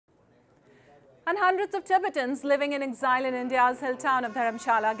And hundreds of Tibetans living in exile in India's hill town of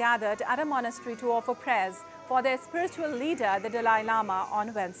Dharamsala gathered at a monastery to offer prayers for their spiritual leader, the Dalai Lama,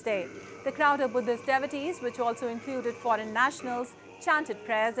 on Wednesday. The crowd of Buddhist devotees, which also included foreign nationals, chanted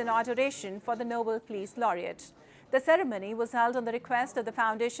prayers in adoration for the Nobel Peace laureate. The ceremony was held on the request of the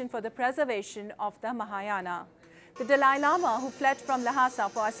Foundation for the Preservation of the Mahayana. The Dalai Lama, who fled from Lhasa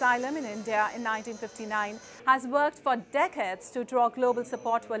for asylum in India in 1959, has worked for decades to draw global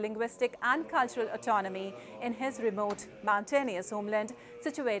support for linguistic and cultural autonomy in his remote, mountainous homeland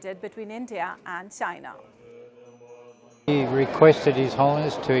situated between India and China. He requested His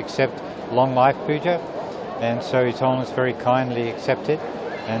Holiness to accept long life puja, and so His Holiness very kindly accepted,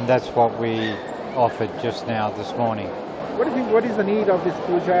 and that's what we offered just now this morning. What do you think, what is the need of this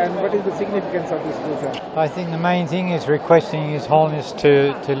puja and what is the significance of this puja? I think the main thing is requesting His Holiness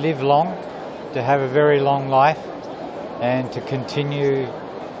to live long, to have a very long life, and to continue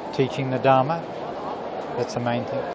teaching the Dharma. That's the main thing.